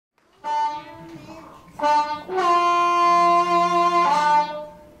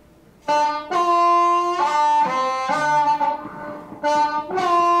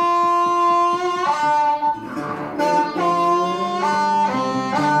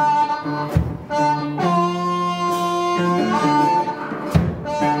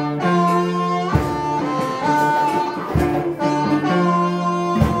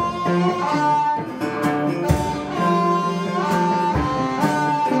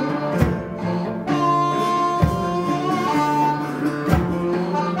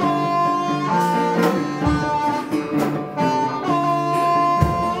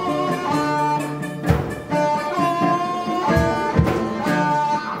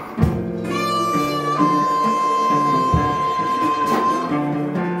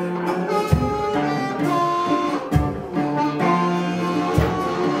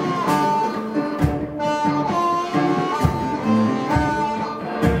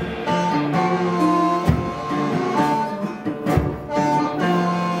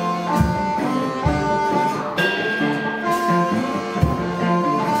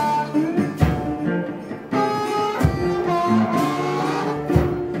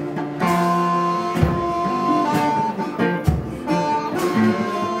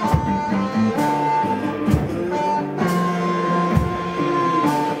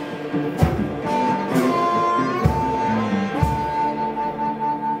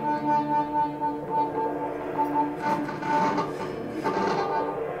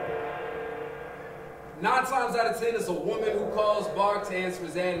9 times out of 10, it's a woman who calls Bark to answer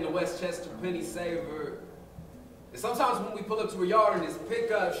his ad in the Westchester Penny Saver. And sometimes when we pull up to her yard in his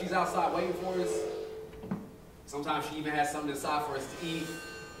pickup, she's outside waiting for us. Sometimes she even has something inside for us to eat,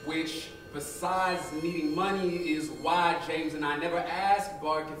 which, besides needing money, is why James and I never ask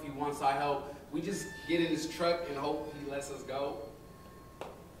Bark if he wants our help. We just get in his truck and hope he lets us go.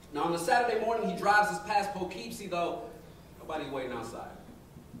 Now, on a Saturday morning, he drives us past Poughkeepsie, though nobody's waiting outside.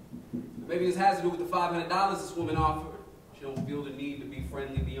 Maybe this has to do with the $500 this woman offered. She don't feel the need to be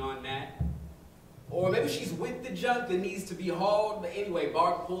friendly beyond that. Or maybe she's with the junk that needs to be hauled. But anyway,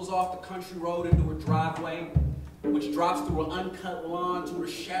 Bark pulls off the country road into her driveway, which drops through an uncut lawn to her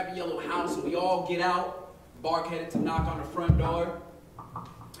shabby yellow house, and we all get out. Bark headed to knock on the front door.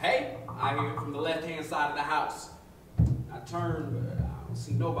 Hey, I hear from the left-hand side of the house. I turn, but I don't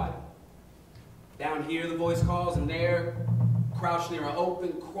see nobody. Down here, the voice calls, and there, crouched near an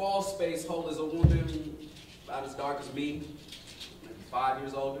open crawl space hole, is a woman about as dark as me, maybe 5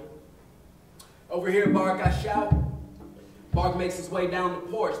 years older. Over here, Bark, I shout. Bark makes his way down the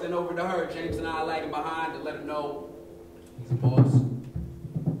porch, then over to her. James and I lagging behind to let her know he's a boss.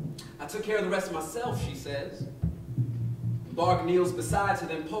 I took care of the rest myself, she says. Bark kneels beside her,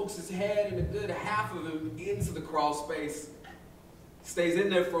 then pokes his head and a good half of him into the crawl space. Stays in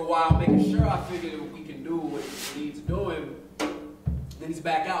there for a while, making sure I figure we can do what he needs doing. Then he's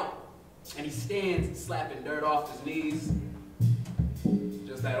back out, and he stands slapping dirt off his knees.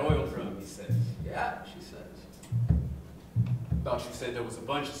 Just that oil drum, he says. Yeah, she says. Thought you said there was a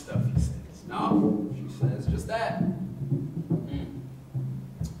bunch of stuff, he says. No, she says, just that.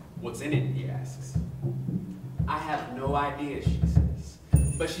 What's in it, he asks. I have no idea, she says.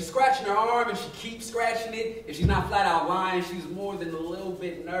 But she's scratching her arm, and she keeps scratching it. If she's not flat out lying, she's more than a little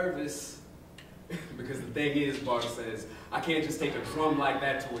bit nervous. Because the thing is, Bark says, I can't just take a drum like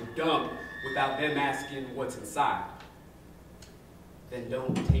that to a dump without them asking what's inside. Then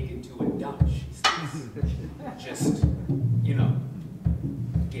don't take it to a dump, she says. Just, you know,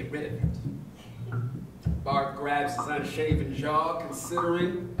 get rid of it. Bark grabs his unshaven jaw,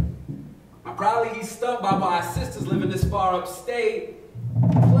 considering. Probably he's stumped by why his sisters living this far upstate.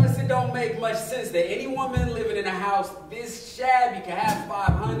 Plus, it don't make much sense that any woman living in a house this shabby can have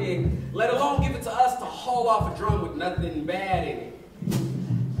 $500, let alone give it to us to haul off a drum with nothing bad in it.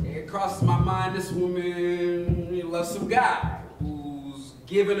 It crosses my mind this woman loves some guy who's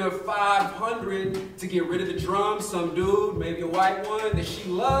giving her $500 to get rid of the drum, some dude, maybe a white one, that she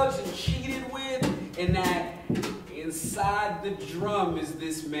loves and cheated with, and that inside the drum is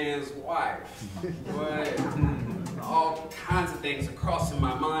this man's wife. But all kinds of things are crossing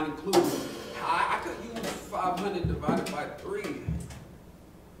my mind, including I could use 500 divided by 3.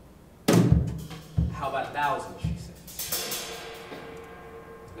 How about 1,000, she says.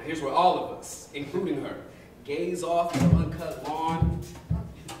 Now here's where all of us, including her, gaze off the uncut lawn,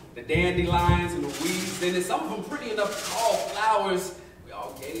 the dandelions and the weeds in it, some of them pretty enough to call flowers. We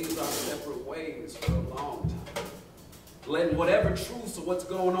all gaze our separate ways for a long time, letting whatever truths of what's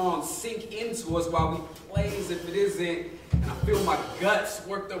going on sink into us while we play as if it isn't. And I feel my guts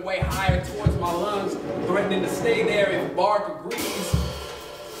work their way higher towards my lungs, threatening to stay there if Bark agrees.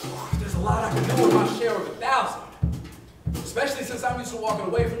 There's a lot I can do with my share of 1,000. Especially since I'm used to walking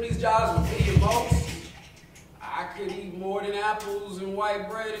away from these jobs with pity and boats. I could eat more than apples and white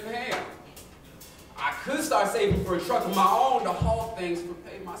bread and ham. I could start saving for a truck of my own to haul things for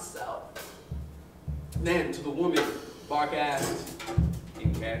pay myself. Then, to the woman, Bark asked,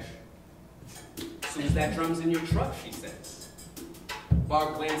 in cash. As soon as that drum's in your truck, she says.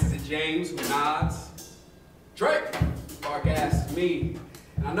 Bark glances at James, who nods. Drake, Bark asks me.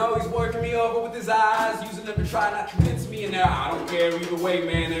 And I know he's working me over with his eyes, using them to try not to convince me in there. I don't care either way,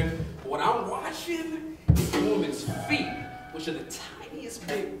 man. But what I'm watching is the woman's feet, which are the tiniest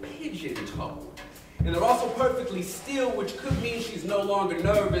bit pigeon-toed. And they're also perfectly still, which could mean she's no longer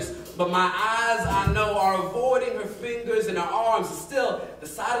nervous, but my eyes, I know, are avoiding her fingers and her arms. And still, the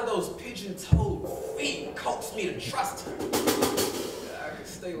sight of those pigeon-toed feet coax me to trust her. I could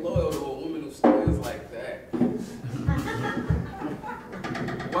stay loyal to a woman who stands like that.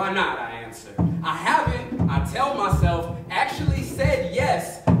 Why not, I answer. I haven't, I tell myself, actually said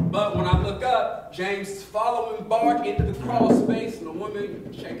yes, but when I look up, James is following Bark into the crawl space, and the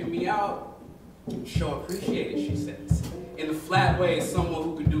woman checking me out. Sure appreciate it, she says. In the flat way, as someone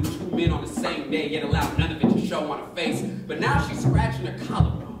who could do 2 men on the same day, yet allow none of it to show on her face. But now she's scratching her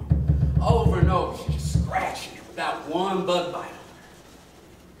collarbone. Over and over, she's just scratching it without one bug bite on her.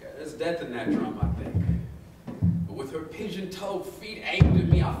 Yeah, there's death in that drum, I think. But with her pigeon-toed feet aimed at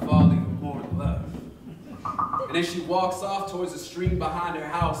me, I fall even more in love. And then she walks off towards the stream behind her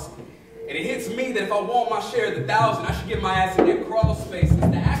house, And it hits me that if I want my share of the 1,000, I should get my ass in that crawl space.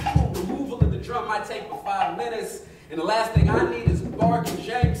 The actual removal of the drum might take for 5 minutes, and the last thing I need is Mark and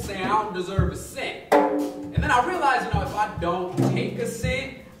James saying I don't deserve a cent. And then I realize, if I don't take a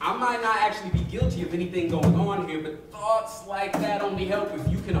cent, I might not actually be guilty of anything going on here, but thoughts like that only help if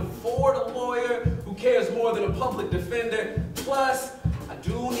you can afford a lawyer who cares more than a public defender. Plus, I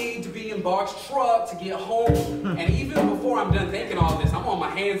do need to be in Bark's truck to get home. And even before I'm done thinking all this, I'm on my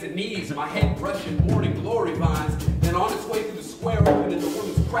hands and knees, my head brushing morning glory vines, then on its way through the square opening the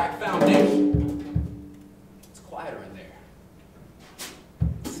woman's cracked foundation. It's quieter in there.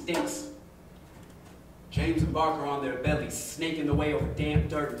 It stinks. James and Bark are on their bellies, snaking their way over damp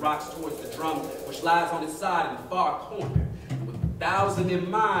dirt and rocks towards the drum, which lies on its side in the far corner. And with 1,000 in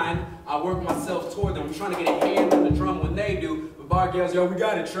mind, I work myself toward them. I'm trying to get a hand on the drum when they do, but Bark yells, "Yo, we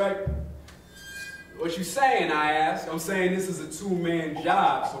got it, Trey." "What you saying?" I ask. "I'm saying this is a two-man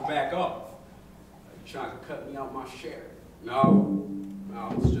job, so back off." "Are you trying to cut me out my share?" No,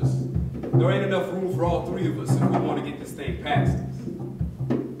 it's just, there ain't enough room for all three of us if we want to get this thing past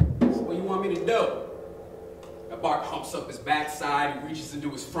us. "So what do you want me to do?" Bark humps up his backside, he reaches into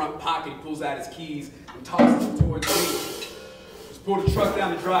his front pocket, he pulls out his keys, and tosses them towards me. "Just pull the truck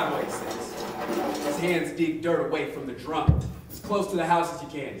down the driveway," he says. His hands dig dirt away from the drum. "As close to the house as you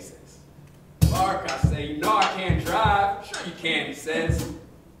can," he says. "Bark," I say, "you know I can't drive." "Sure you can," he says.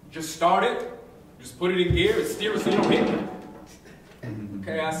 "Just start it, just put it in gear and steer it so you don't hit me."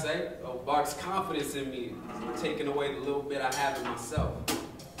 "Okay," I say. Oh, Bark's confidence in me is taking away the little bit I have in myself.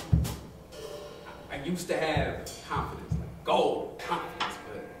 I used to have confidence, like gold confidence,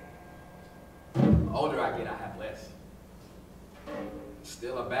 but the older I get, I have less.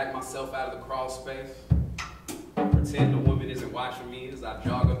 Still, I back myself out of the crawl space, pretend the woman isn't watching me as I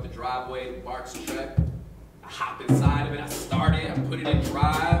jog up the driveway to Bark's truck. I hop inside of it, I start it, I put it in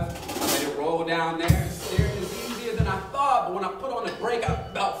drive, I let it roll down there. Steering is easier than I thought, but when I put on the brake, I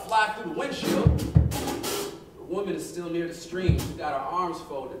about fly through the windshield. The woman is still near the stream. She's got her arms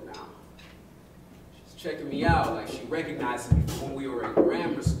folded now. Checking me out like she recognized me from when we were in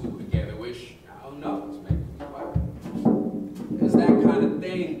grammar school together, which, I don't know, it's making me quiet. There's that kind of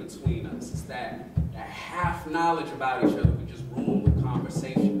thing between us. It's that half knowledge about each other we just ruin with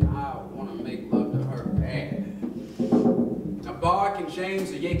conversation. I want to make love to her bad. Now Bark and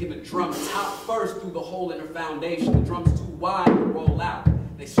James are yanking the drum top first through the hole in her foundation. The drum's too wide to roll out.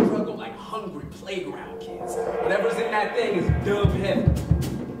 They struggle like hungry playground kids. Whatever's in that thing is dumb heavy.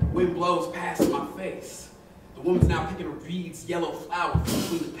 Wind blows past my face. The woman's now picking a reed's yellow flower from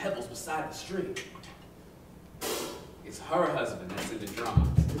between the pebbles beside the stream. It's her husband that's in the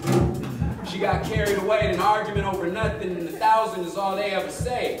drum. She got carried away in an argument over nothing, and the 1,000 is all they ever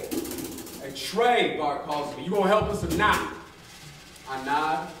say. "Hey, Trey," Bark calls me, "you gonna help us or not?" I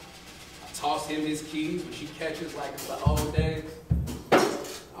nod. I toss him his keys, which he catches like it's the old days.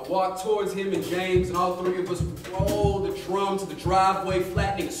 I walk towards him and James, and all three of us roll the drum to the driveway,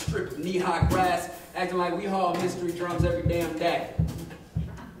 flattening a strip of knee-high grass, acting like we haul mystery drums every damn day.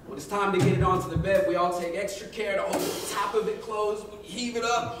 When it's time to get it onto the bed, we all take extra care to hold the top of it closed. We heave it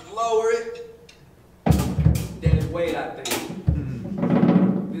up, lower it. Dead weight, I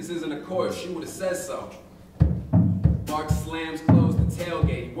think. This isn't a chorus, she would have said so. Bark slams closed the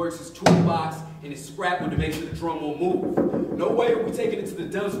tailgate. He works his toolbox and his scrap wood to make sure the drum won't move. No way are we taking it to the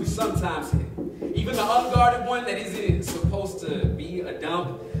dumps we sometimes hit. Even the unguarded one that isn't supposed to be a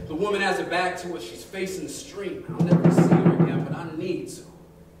dump, the woman has her back to us. She's facing the stream. I'll never see her again, but I need to.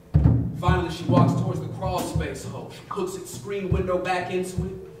 Finally, she walks towards the crawl space hole. She hooks its screen window back into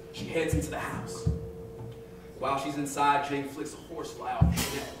it. She heads into the house. While she's inside, Jane flicks a horsefly off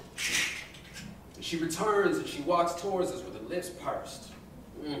her neck. And she returns and she walks towards us with her lips pursed.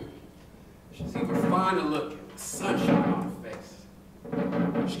 She's even finer looking, with sunshine on her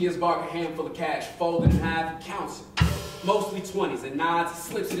face. She gives Bark a handful of cash, folded in half, and counts it. Mostly 20s, and nods and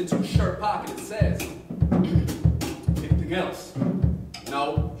slips it into his shirt pocket and says, "Anything else?"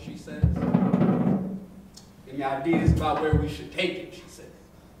 "No," she says. "Any ideas about where we should take it?" she says.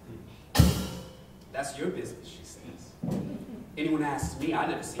 "That's your business," she says. "Anyone asks me, I've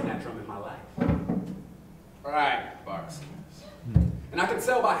never seen that drum in my life." "Right," Bark says. And I can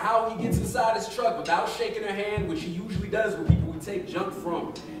tell by how he gets inside his truck without shaking her hand, which he usually does with people we take junk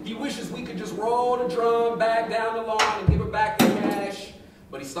from. He wishes we could just roll the drum back down the lawn and give her back the cash,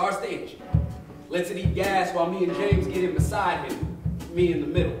 but he starts the engine. Lets it eat gas while me and James get in beside him, me in the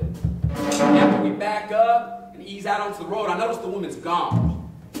middle. After we back up and ease out onto the road, I notice the woman's gone.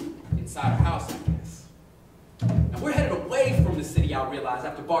 Inside her house, I guess. Now we're headed away from the city, I realize,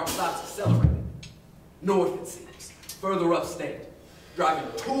 after Bark stops accelerating. North, it seems. Further upstate. driving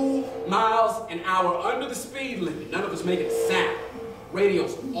 2 miles an hour under the speed limit. None of us making a sound.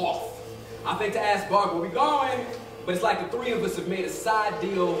 Radio's off. I think to ask Bark where we going, but it's like the 3 of us have made a side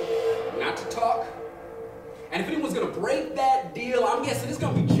deal not to talk. And if anyone's gonna break that deal, I'm guessing it's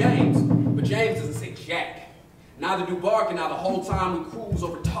gonna be James. But James doesn't say jack. Neither do Bark, and now the whole time we cruise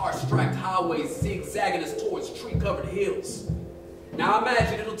over tar-striped highways, zigzagging us towards tree-covered hills. Now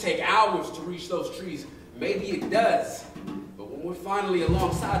imagine it'll take hours to reach those trees. Maybe it does. But when we're finally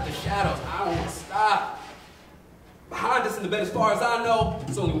alongside the shadows, I don't want to stop. Behind us in the bed, as far as I know,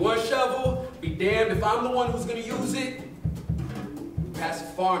 it's only one shovel. Be damned if I'm the one who's gonna use it. Past a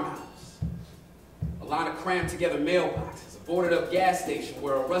farmhouse. A line of crammed together mailboxes. A boarded up gas station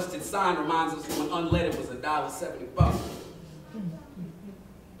where a rusted sign reminds us when unleaded was $1.75.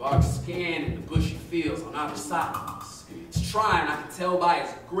 Bark scanning the bushy fields on either side of us. He's trying, I can tell by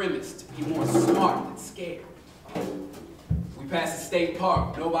his grimace, to be more smart than scared. We pass the state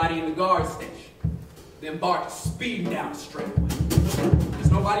park, nobody in the guard station. Then Bark is speeding down the straightaway.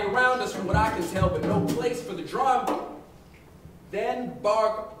 There's nobody around us from what I can tell, but no place for the drum. Then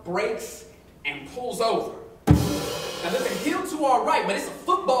Bark brakes and pulls over. Now there's a hill to our right, but it's a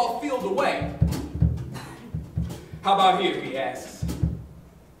football field away. How about here, he asks.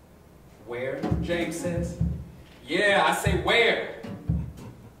 Where? James says. Yeah, I say where?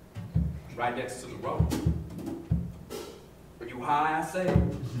 Right next to the road. Are you high, I say?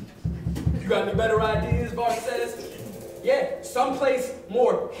 You got any better ideas, Bark says? Yeah, someplace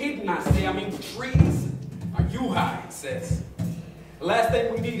more hidden, I say. I mean, trees. Are you high, he says. The last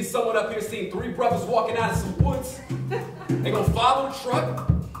thing we need is someone up here seeing 3 brothers walking out of some woods. They gonna follow the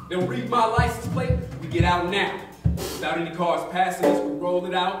truck. They'll read my license plate. We get out now. Without any cars passing us, we roll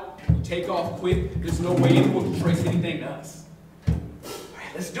it out. We take off quick. There's no way anyone can trace anything to us. All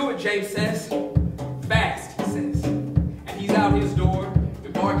right, let's do it, James says. Fast, he says. And he's out his door.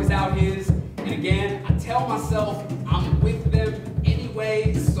 And Bark is out his. And again, I tell myself I'm with them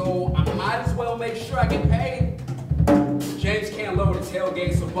anyway, so I might as well make sure I get paid. James can't lower the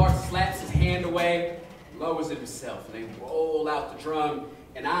tailgate, so Bark slaps his hand away, lowers it himself, and they roll out the drum,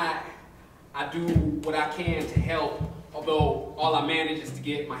 and I do what I can to help, although all I manage is to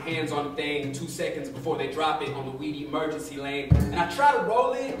get my hands on the thing 2 seconds before they drop it on the weedy emergency lane. And I try to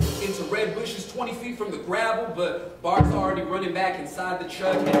roll it into red bushes 20 feet from the gravel, but Bart's already running back inside the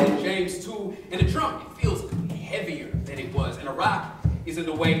truck, and then James too, and the drum, it feels heavier than it was, and a rock is in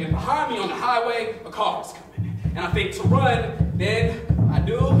the way, and behind me on the highway, a car is coming. And I think to run, then I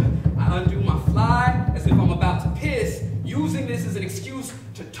undo my fly as if I'm about to piss, using this as an excuse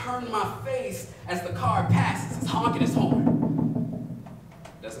to turn my face as the car passes. It's honking its horn.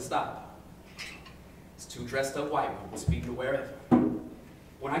 Doesn't stop. It's 2 dressed up white women speeding to wherever.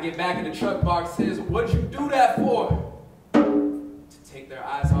 When I get back in the truck, Bark says, "What'd you do that for?" To take their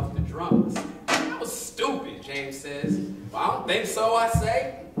eyes off the drums. That was stupid, James says. Well, I don't think so, I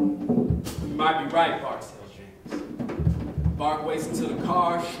say. You might be right, Bark says. Bark waits until the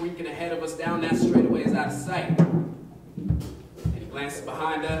car shrieking ahead of us down that straightaway is out of sight. And he glances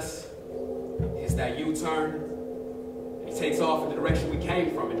behind us, hits that U-turn, and he takes off in the direction we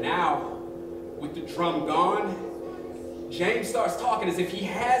came from. And now, with the drum gone, James starts talking as if he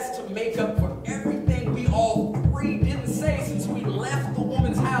has to make up for everything we all 3 didn't say since we left the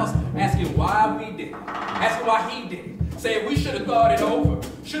woman's house, asking why we did it, asking why he did it, saying we should have thought it over,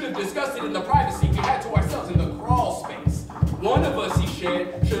 should have discussed it in the privacy we had to ourselves in the crawl space. One of us, he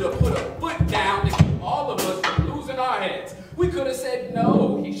shared, should have put a foot down to keep all of us from losing our heads. We could have said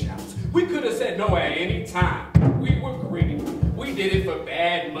no, he shouts. We could have said no at any time. We were greedy. We did it for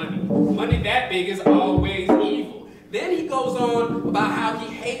bad money. Money that big is always evil. Then he goes on about how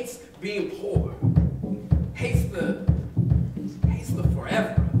he hates being poor. Hates the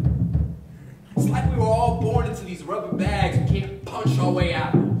forever. It's like we were all born into these rubber bags we can't punch our way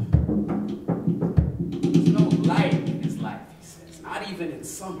out of. There's no light in his life, he says. Not even in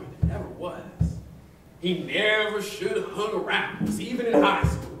summer, there never was. He never should have hung around us, even in high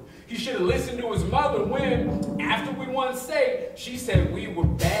school. He should have listened to his mother when, after we won state, she said we were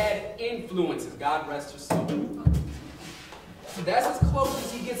bad influences. God rest her soul. So that's as close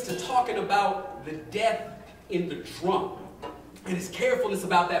as he gets to talking about the death in the drum. And his carefulness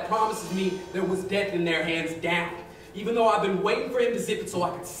about that promises me there was death in their hands down. Even though I've been waiting for him to zip it so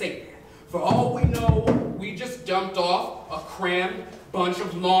I could say that. For all we know, we just dumped off a crammed bunch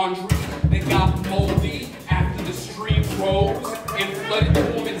of laundry that got moldy after the stream rose and flooded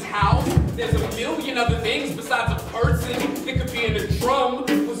the woman's house. There's a million other things besides a person that could be in a drum,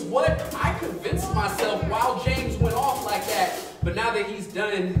 was what I convinced myself while James went off like that. But now that he's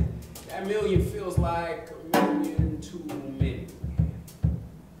done, that million feels like a million too many.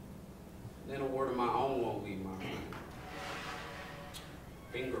 Then a word of my own won't leave my mind.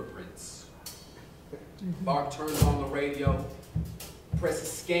 Fingerprints. Bark turns on the radio,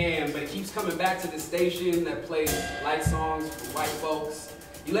 presses scan, but it keeps coming back to the station that plays light songs for white folks.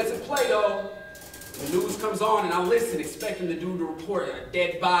 He lets it play though. The news comes on and I listen, expecting the dude to report a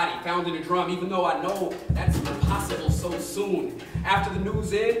dead body found in a drum, even though I know that's impossible so soon. After the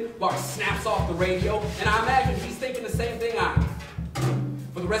news ends, Bark snaps off the radio, and I imagine he's thinking the same thing I am.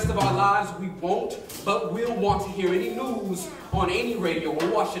 For the rest of our lives, we won't, but we'll want to hear any news on any radio or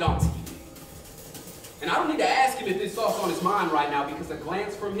watch it on TV. And I don't need to ask him if this thought's on his mind right now, because a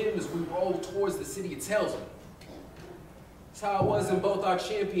glance from him as we roll towards the city, it tells me. That's how it was in both our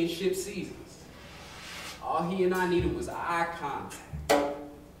championship seasons. All he and I needed was eye contact.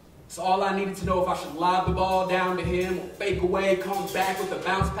 It's all I needed to know if I should lob the ball down to him, or fake away, come back with the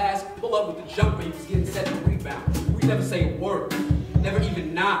bounce pass, pull up with the jumper he was getting set to rebound. We'd never say a word, never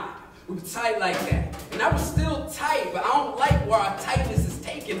even nod. We were tight like that. And I was still tight, but I don't like where our tightness is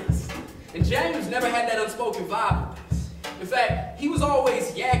taking us. And James never had that unspoken vibe with us. In fact, he was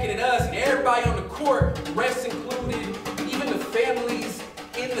always yakking at us, and everybody on the court, refs included, even the families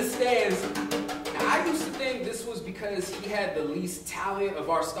in the stands. I used to think this was because he had the least talent of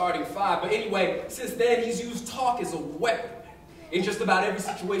our starting five, but anyway, since then he's used talk as a weapon in just about every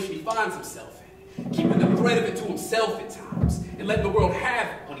situation he finds himself in, keeping the threat of it to himself at times, and letting the world have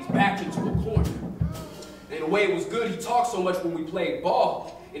it when he's backed into a corner. And in a way it was good he talked so much when we played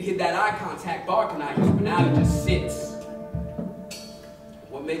ball, it hid that eye contact Bark and I used, but now he just sits.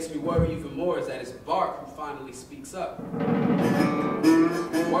 What makes me worry even more is that it's Bark who finally speaks up.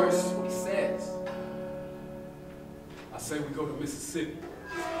 Worse, what he says. I say we go to Mississippi.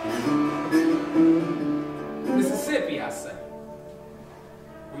 Mississippi, I say.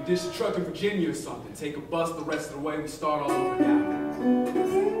 We ditch the truck in Virginia or something, take a bus the rest of the way, we start all over down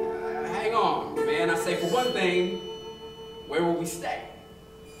there. Hang on, man. I say, for one thing, where will we stay?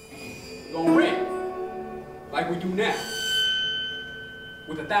 We're gonna rent, like we do now,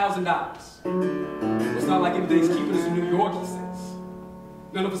 with $1,000. It's not like anything's keeping us in New York, he says.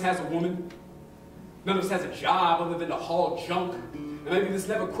 None of us has a woman. None of us has a job other than to haul junk. And maybe this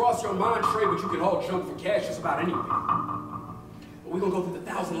never crossed your mind, Trey, but you can haul junk for cash just about anything. But we're gonna go through the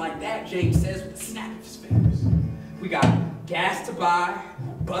 1,000 like that, James says, with a snap of his fingers. We got gas to buy,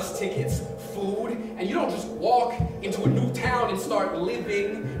 bus tickets, food, and you don't just walk into a new town and start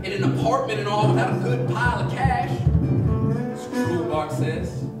living in an apartment and all without a good pile of cash. It's true, Bark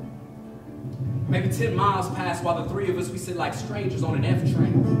says. Maybe 10 miles pass while the three of us, we sit like strangers on an F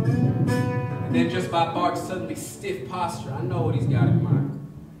train. And then just by Bark's suddenly stiff posture, I know what he's got in mind.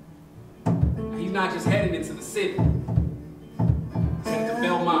 He's not just heading into the city. He's headed to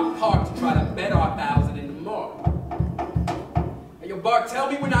Belmont Park to try to bet our 1,000 in tomorrow. Hey, yo, Bark,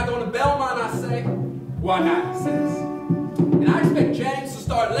 tell me we're not going to Belmont, I say. Why not, he says. And I expect James to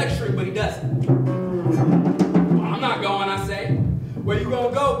start lecturing, but he doesn't. Well, I'm not going, I say. Where you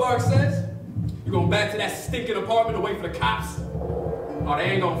gonna go, Bark says. You going back to that stinking apartment to wait for the cops? Oh,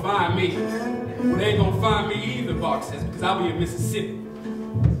 they ain't gonna find me. Well, they ain't gonna find me either, Bark says, because I'll be in Mississippi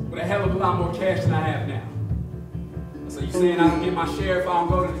with a hell of a lot more cash than I have now. So you saying I don't get my share if I don't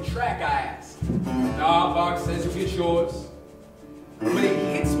go to the track, I ask. Nah, Bark says you'll get yours. But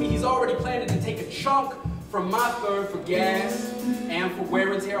it hits me, he's already planning to take a chunk from my third for gas and for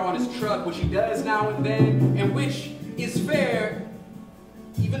wear and tear on his truck, which he does now and then, and which is fair,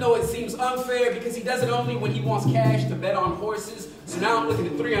 even though it seems unfair because he does it only when he wants cash to bet on horses. So now I'm looking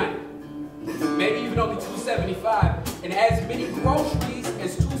at 300. Maybe even only 275. And as many groceries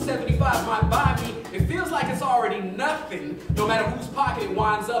as 275 might buy me, it feels like it's already nothing, no matter whose pocket it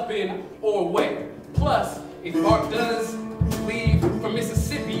winds up in or where. Plus, if Mark does leave for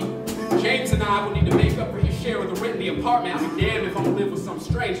Mississippi, James and I will need to make up for his share of the rent in the apartment. I'll be damned if I'm gonna live with some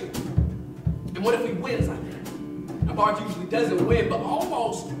stranger. And what if he wins on that? Now, Mark usually doesn't win, but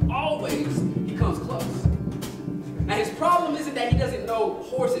almost always he comes close. Now, his problem isn't that he doesn't know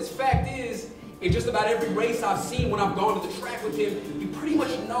horses. Fact is, in just about every race I've seen when I've gone to the track with him, he pretty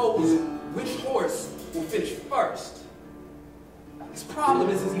much knows which horse will finish first. His problem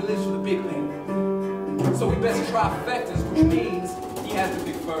is he lives for the big payment. So we best trifectas, which means he has to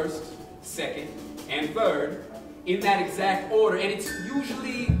pick first, second, and third in that exact order. And it's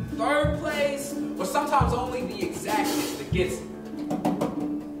usually third place, or sometimes only the exactness that gets it.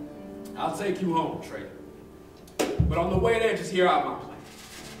 I'll take you home, Trey. But on the way there, just hear out my plan.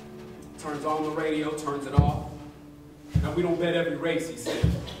 Turns on the radio, turns it off. Now, we don't bet every race, he said.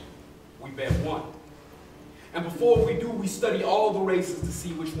 We bet one. And before we do, we study all the races to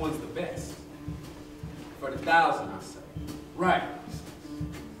see which one's the best. For the 1,000, I say. Right.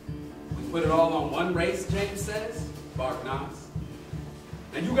 We Put it all on one race, James says. Bart nods.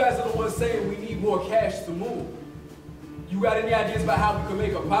 And you guys are the ones saying we need more cash to move. You got any ideas about how we can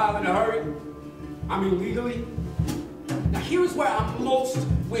make a pile in a hurry? I mean, legally? Now here's where I most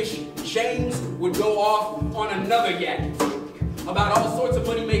wish James would go off on another yak about all sorts of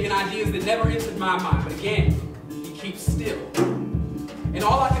money-making ideas that never entered my mind. But again, he keeps still. And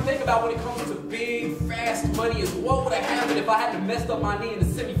all I can think about when it comes to big, fast money is what would have happened if I hadn't messed up my knee in the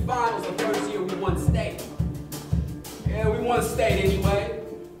semifinals the first year we won state. Yeah, we won state anyway.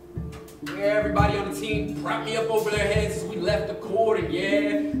 Yeah, everybody on the team propped me up over their heads as we left the court, and yeah,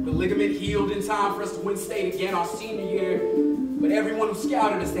 the ligament healed in time for us to win state again our senior year. But everyone who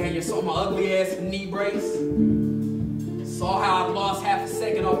scouted us that year saw my ugly ass knee brace, saw how I lost half a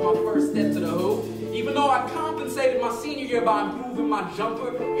second off my first step to the hoop. Even though I compensated my senior year by improving my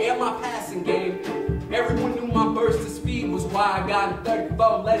jumper and my passing game, everyone knew my burst of speed was why I got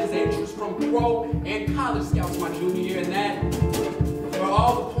 34 letters of interest from pro and college scouts my junior year, and that, for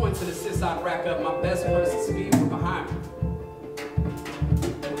all the points and assists I'd rack up, my best burst of speed were behind me.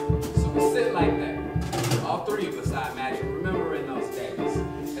 So we sit like that, all three of us, I imagine, remembering those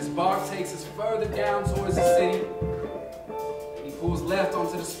days, as Bart takes us further down towards the city, and he pulls left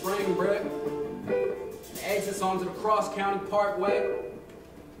onto the Spring Brick, exits onto the Cross County Parkway.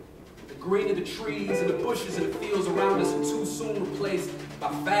 The green of the trees and the bushes and the fields around us are too soon replaced by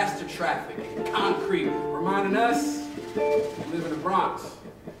faster traffic and concrete, reminding us we live in the Bronx.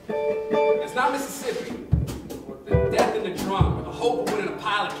 It's not Mississippi, or the death in the drum, or the hope of winning a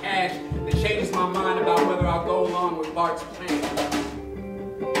pile of cash that changes my mind about whether I'll go along with Bart's plan.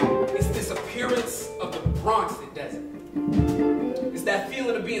 It's this appearance of the Bronx that does it. It's that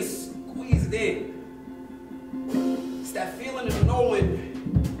feeling of being squeezed in. It's that feeling of knowing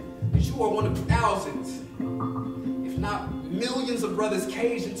that you are one of thousands, if not millions of brothers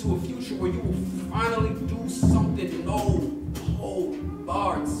caged into a future where you will finally do something no holds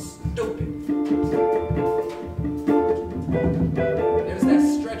barred stupid. There's that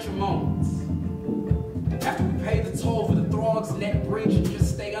stretch of moments after we pay the toll for the Throgs Neck Bridge and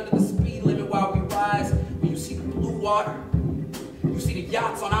just stay under the speed limit while we rise, when you see the blue water, you see the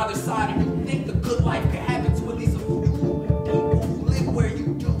yachts on either side, and you think the good life can happen to at least a few people who live where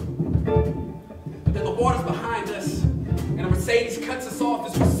you do. But then the water's behind us, and a Mercedes cuts us off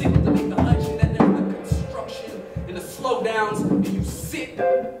as we signal to make the hunch, and then there's the construction and the slowdowns, and you sit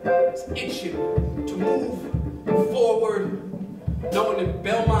itching to move forward, knowing that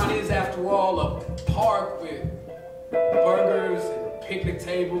Belmont is, after all, a park with burgers and picnic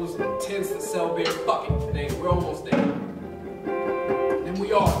tables and tents that sell beer. Fuck it, we're almost there. And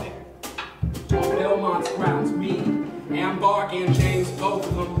we are there, on Belmont's grounds, me, and Bark and James, both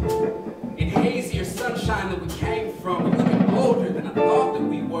of them, in hazier sunshine than we came from, and looking older than I thought that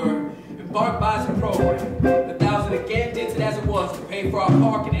we were. And Bark buys a program, the $1,000 again dented as it was, to pay for our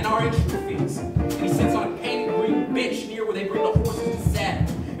parking and our entry fees. And he sits on a painted green bench near where they bring the horses to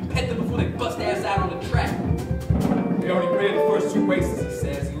saddle and pet them before they bust ass out on the track. They already ran the first 2 races, he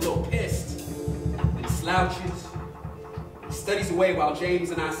says. He's a little pissed. Then he slouches. He studies away while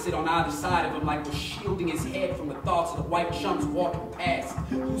James and I sit on either side of him like we're shielding his head from the thoughts of the white chumps walking past,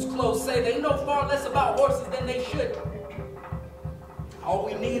 whose clothes say they know far less about horses than they should. All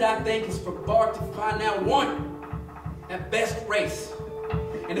we need, I think, is for Bart to find that one, that best race,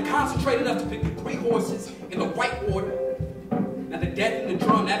 and to concentrate enough to pick the 3 horses in the right order. Now, the death in the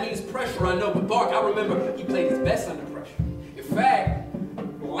drum, that means pressure, I know, but Bark, I remember, he played his best under pressure. In fact,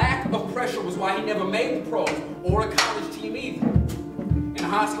 lack of pressure was why he never made the pros or a college team either. In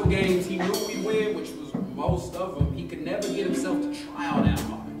high school games, he knew we'd win, which was most of them. He could never get himself to try out that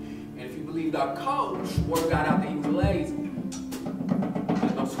hard. And if you believed our coach, word got out that he was lazy.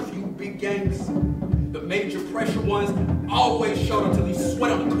 And those few big games, the major pressure ones, always showed until he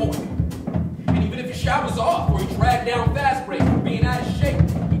sweat on the court. And even if his shot was off or he dragged down fast break or being out of shape,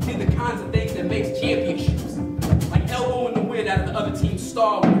 he did the kinds of things that makes championships. Like elbowing the wind out of the other team's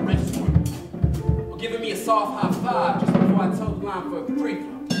star when the rest won. Or giving me a soft high five just before I toed the line for a free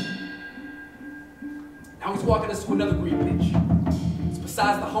throw. Now he's walking us to another green pitch. It's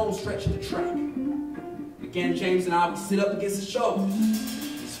besides the home stretch of the track. Again, James and I would sit up against his shoulders.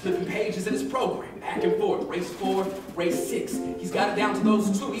 He's flipping pages in his program, back and forth. Race 4, race 6. He's got it down to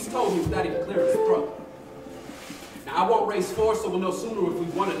those 2. He's told me without even clearing his throat. Now, I won't race 4, so we'll know sooner if we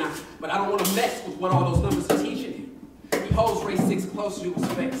won or not. But I don't want to mess with what all those numbers are teaching him. He holds race 6 closer to his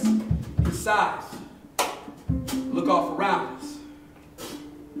face. He sighs. Look off around us.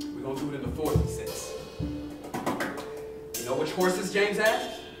 We're going to do it in the 4th, he says. You know which horses, James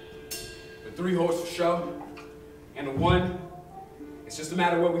asked? The 3 horse show. And the one It's just a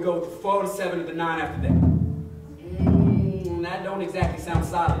matter of where we go with the 4, the 7, or the 9 after that. That don't exactly sound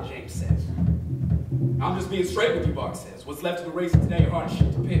solid, James says. I'm just being straight with you, Bark says. What's left of the race today are hard as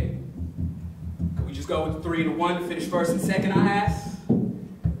shit to pick. Could we just go with the 3 and the 1 to finish first and second, I ask?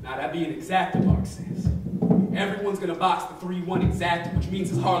 Now that'd be an exacta, Bark says. Everyone's gonna box the 3-1 exacta, which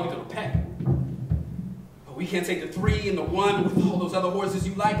means it's hardly gonna pay. But we can't take the 3 and the 1 with all those other horses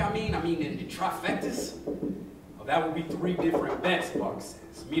you like, I mean in trifectas. Well, that would be 3 different bets, Bark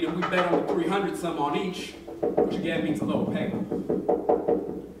says. Meaning we bet on the 300 some on each, which again means a lower pay.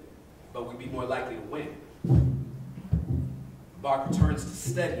 But we'd be more likely to win. Bark returns to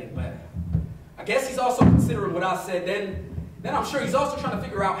studying, but I guess he's also considering what I said. Then I'm sure he's also trying to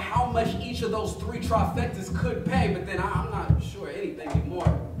figure out how much each of those 3 trifectas could pay, but then I'm not sure anything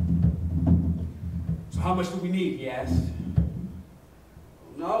anymore. So how much do we need, he asked.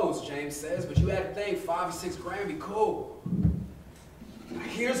 Who knows, James says, but you had to think 5 or 6 grand be cool. Now,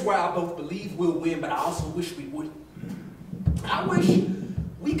 here's where I both believe we'll win, but I also wish we wouldn't. I wish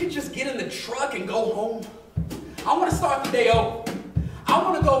we could just get in the truck and go home. I want to start the day over. I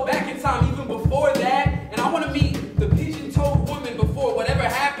want to go back in time even before that, and I want to meet the pigeon-toed woman before whatever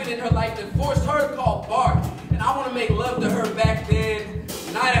happened in her life that forced her to call Bark, and I want to make love to her back then,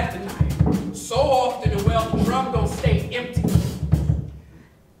 night after night. So often, and well, the drum don't stay empty.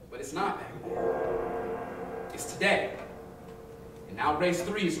 But it's not back then. It's today. And now race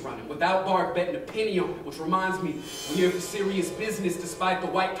 3 is running, without Bark betting a penny on it, which reminds me, we're here for serious business despite the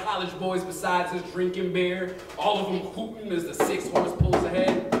white college boys besides us drinking beer, all of them hooting as the 6 horse pulls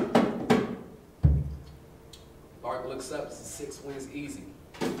ahead. Bark looks up as the 6 wins easy.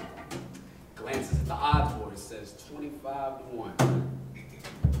 Glances at the odds board, it says 25 to 1.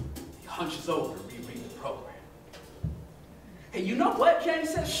 He hunches over to reread the program. Hey, you know what, James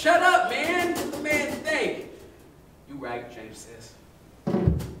says? Shut up, man. What the man think? You right, James says.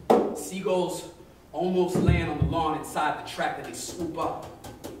 Seagulls almost land on the lawn inside the track that they swoop up.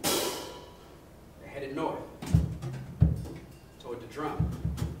 They're headed north, toward the drum.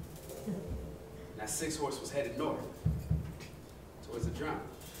 That 6 horse was headed north, towards the drum.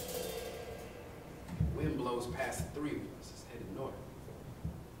 Wind blows past the 3 horses, headed north,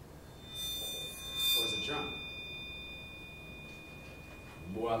 towards the drum.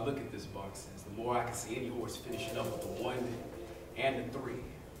 The more I look at this, Bark says, the more I can see any horse finishing up with the 1 and the 3.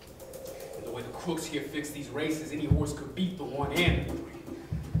 And the way the crooks here fix these races, any horse could beat the 1 and the 3.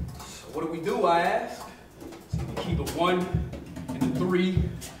 So what do? I ask. So we keep the 1 and the 3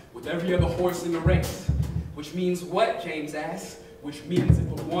 with every other horse in the race. Which means what, James asks? Which means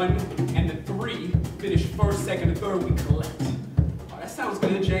if the 1 and the 3 finish first, second, and third, we collect. Oh, that sounds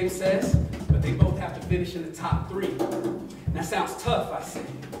good, James says. But they both have to finish in the top 3. And that sounds tough, I say.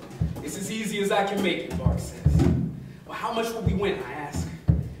 It's as easy as I can make it, Bark says. Well, how much will we win, I ask.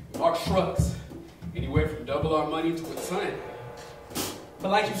 Bark shrugs. Anywhere from double our money to a ton. But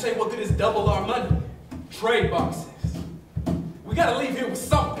like you say, what good is double our money? Trade, Bark says. We gotta leave here with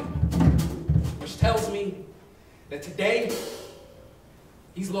something. Which tells me that today,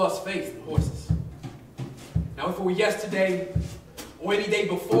 he's lost faith in horses. Now, if it were yesterday, or any day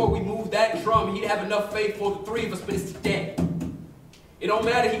before we moved that drum, he'd have enough faith for the 3 of us, but it's today. It don't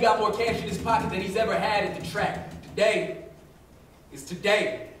matter, he got more cash in his pocket than he's ever had at the track. Today is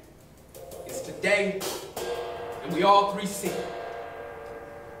today. It's today, and we all 3 see it.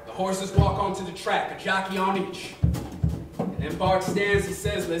 The horses walk onto the track, a jockey on each. And then Bark stands and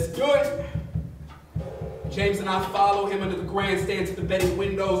says, let's do it. James and I follow him under the grandstand to the betting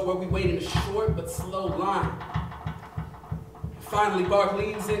windows where we wait in a short but slow line. Finally, Bark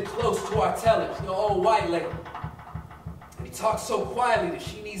leans in close to our teller, the old white lady. And he talks so quietly that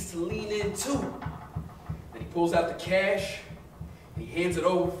she needs to lean in too. Then he pulls out the cash, and he hands it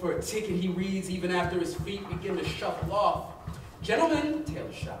over for a ticket he reads even after his feet begin to shuffle off. Gentlemen,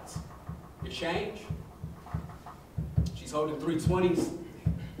 Taylor shouts, your change? She's holding 320s.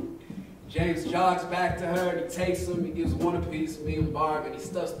 James jogs back to her, and he takes them, he gives 1 apiece, me and Bark, and he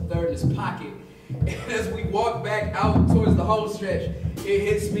stuffs the 3rd in his pocket. And as we walk back out towards the home stretch, it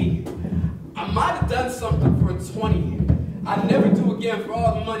hits me. I might have done something for a 20. I'd never do again for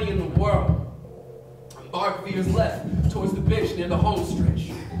all the money in the world. And Bark veers left towards the bench near the home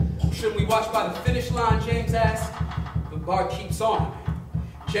stretch. Shouldn't we watch by the finish line, James asks? But Bark keeps on.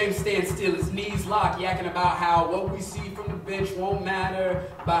 James stands still, his knees locked, yakking about how what we see from the bench won't matter,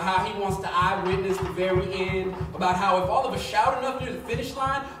 about how he wants to eyewitness the very end, about how if all of us shout enough near the finish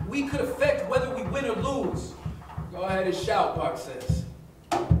line, we could affect whether we win or lose. Go ahead and shout, Bark says.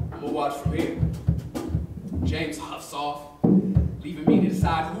 I'm gonna watch from here. James huffs off, leaving me to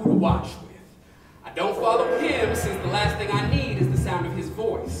decide who to watch with. I don't follow him since the last thing I need is the sound of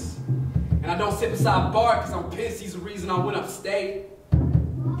don't sit beside Bart because I'm pissed he's the reason I went upstate.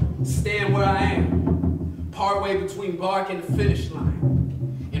 Stand where I am, partway between Bark and the finish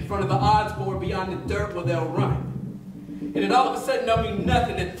line, in front of the odds board beyond the dirt where they'll run. And it all of a sudden don't mean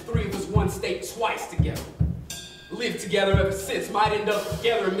nothing that the three of us won state twice together. Lived together ever since, might end up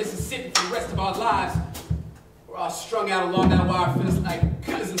together in Mississippi for the rest of our lives. We're all strung out along that wire fence like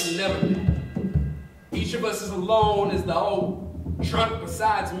cousins who never met. Each of us is alone as the old drunk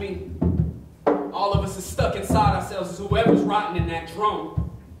besides me. All of us is stuck inside ourselves as whoever's rotting in that drum.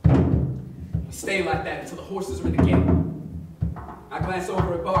 We stay like that until the horses are in the gate. I glance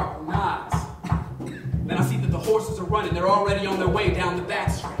over at Bark, who nods. Then I see that the horses are running. They're already on their way down the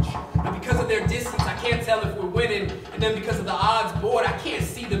backstretch. Now because of their distance, I can't tell if we're winning. And then because of the odds board, I can't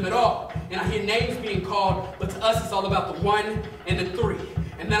see them at all. And I hear names being called, but to us it's all about the 1 and the 3.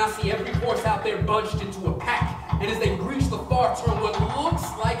 And then I see every horse out there bunched into a pack. And as they reach the far turn, what looks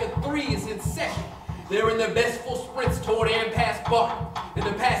like a 3 is in session. They're in their best full sprints toward and past Bark. And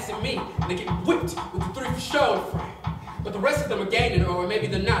they're passing me. And they get whipped with the 3 for show in front. But the rest of them are gaining, or maybe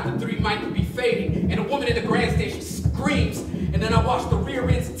they're not. The 3 might be fading. And a woman in the grandstand, she screams. And then I watch the rear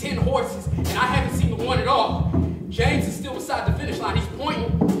ends of 10 horses, and I haven't seen the 1 at all. James is still beside the finish line. He's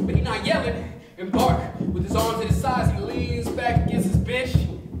pointing, but he's not yelling. And Bark, with his arms at his sides, he leans back against his bench.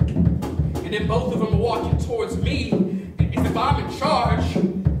 And then both of them are walking towards me, as if I'm in charge.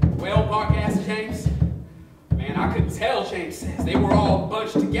 Well, Bark asked James. Man, I couldn't tell, James says. They were all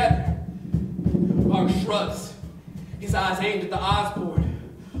bunched together. Bark shrugs. His eyes aimed at the odds board,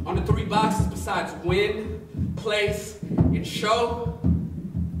 on the 3 boxes besides win, place, and show.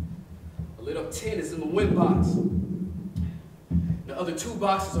 A lit up 10 is in the win box. The other 2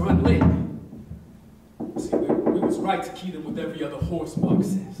 boxes are unlit. See, we was right to key them with every other horse, Mark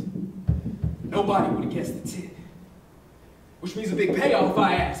says. Nobody would have guessed the 10. Which means a big payoff,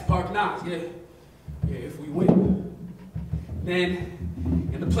 I asked. Bark nods. Yeah, if we win. Then,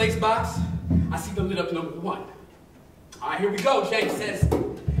 in the place box, I see the lit up number 1. All right, here we go, James says.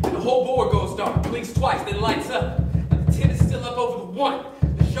 And the whole board goes dark, blinks twice, then lights up. But the 10 is still up over the 1.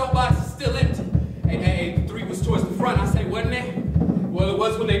 The show box is still empty. Hey, the 3 was towards the front. I say, wasn't it? Well, it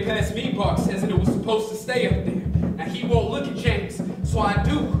was when they passed me, Bark says, and it was supposed to stay up there. Now, he won't look at James, so I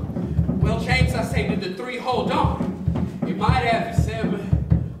do. Well, James, I say, did the 3 hold on? It might have, he said, but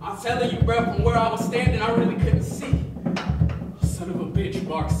I'm telling you, bro, from where I was standing, I really couldn't see. Son of a bitch,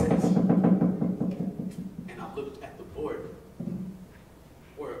 Mark says. And I looked at the board,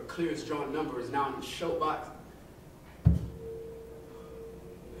 where a clearest drawn number is now in the show box.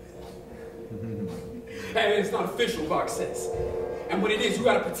 Hey, it's not official, Mark says. And when it is, you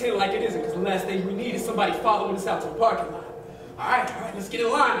gotta pretend like it isn't, because the last thing we need is somebody following us out to the parking lot. All right, let's get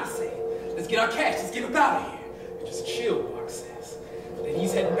in line, I say. Let's get our cash, let's get up out of here. And just chill, Mark says. But then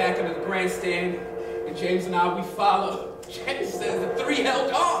he's heading back into the grandstand, and James and I, we follow. James says the 3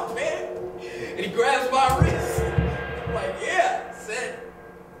 held on, man. And he grabs my wrist. I'm like, yeah, I said,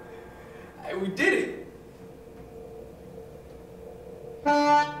 hey, we did it.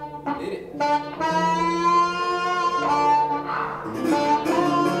 We did it.